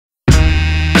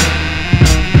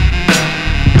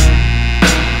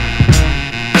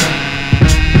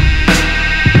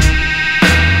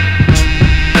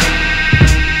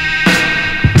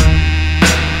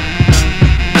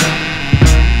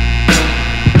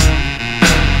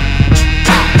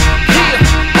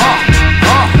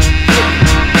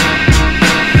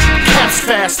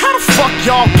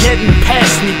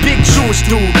sandwich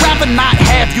dude. Rather not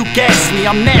have you gas me,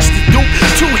 I'm nasty dude.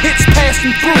 2 hits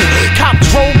passing through. Cop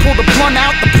drove, pulled the blunt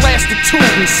out the plastic tube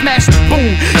and smashed the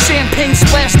boom. Champagne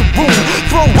splashed the room.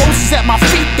 Throw roses at my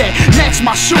feet that match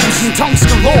my shoes and dunks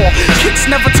galore. Kicks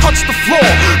never touch the floor.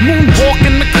 Moonwalk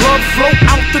in the club, float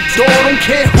out the door. Don't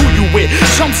care who you with,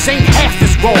 chumps ain't half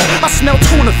as raw. I smell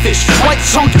tuna fish, white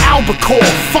chunk albacore.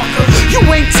 Fucker, you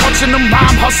ain't touching them.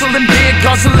 I'm hustling, beer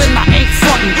guzzling. I ain't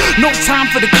frontin'. No time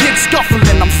for the kids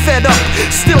scuffling. I'm fed up,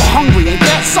 still hungry. Ain't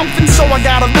that something? So I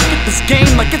gotta look at this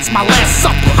game like it's my last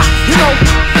supper. You know,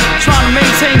 trying to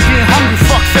maintain being hungry,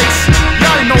 fuckface. You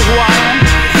already know who I am.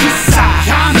 East side,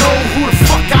 y'all know who the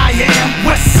fuck I am.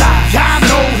 West side, y'all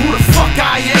know who the fuck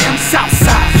I am. South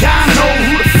side, y'all know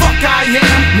who the fuck I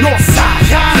am. North side,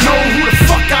 y'all know who the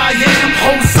fuck I am.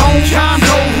 Whole zone, y'all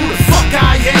know who the fuck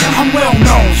I am. I'm well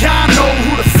known, y'all know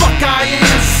who the fuck I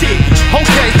am. Shit,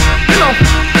 okay, you know,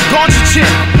 guard your chin,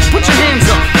 put your hands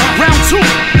up. Round 2,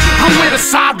 I'm where the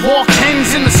sidewalk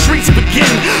ends and the streets begin.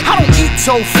 I don't eat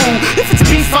tofu, if it's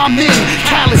beef I'm in.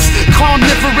 Callous,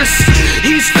 carnivorous,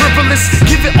 he's frivolous.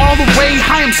 Give it all away,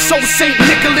 I am so St.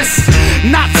 Nicholas.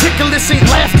 Not ticklish, ain't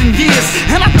laughed in years.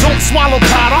 And I don't swallow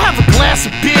pride, I'll have a glass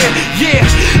of beer. Yeah,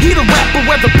 he the rapper,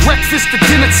 whether breakfast or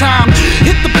dinner time.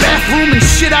 Hit the bathroom and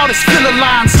shit out his filler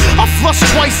lines. I flush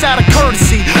twice out of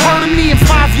courtesy. Heard of me in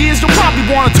 5 years, you'll probably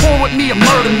wanna tour with me or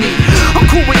murder me. I'm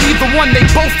cool with either one, they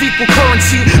both equal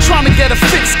currency. Trying to get a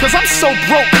fix, cause I'm so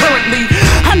broke currently.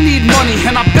 I need money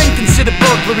and I've been considered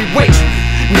burglary. Wait,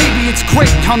 maybe it's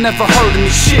great, y'all never heard of me.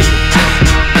 Shit.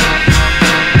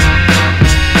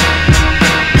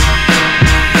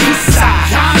 East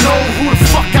side, y'all know who the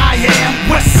fuck I am.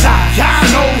 West side, y'all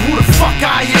know who the fuck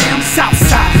I am. South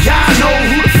side, y'all know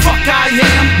who the fuck I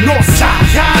am. North side,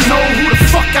 y'all know who the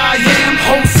fuck I am.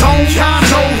 Whole zone, y'all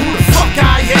know who the fuck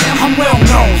I am. I'm well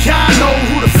known, y'all know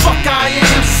who the fuck I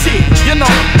am. Shit, you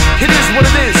know, it is what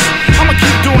it is. I'ma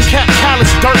keep doing Kap Kallous,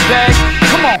 dirtbag.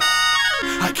 Come on.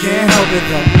 I can't help it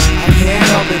though, I can't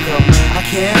help it though, I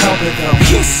can't help it though.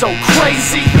 He's so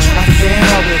crazy. I can't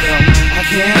help it though, I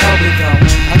can't help it though,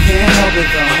 I can't help it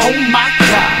though. Oh my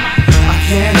God. I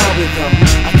can't help it though,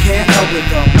 I can't help it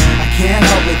though, I can't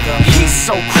help it though. He's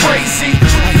so crazy.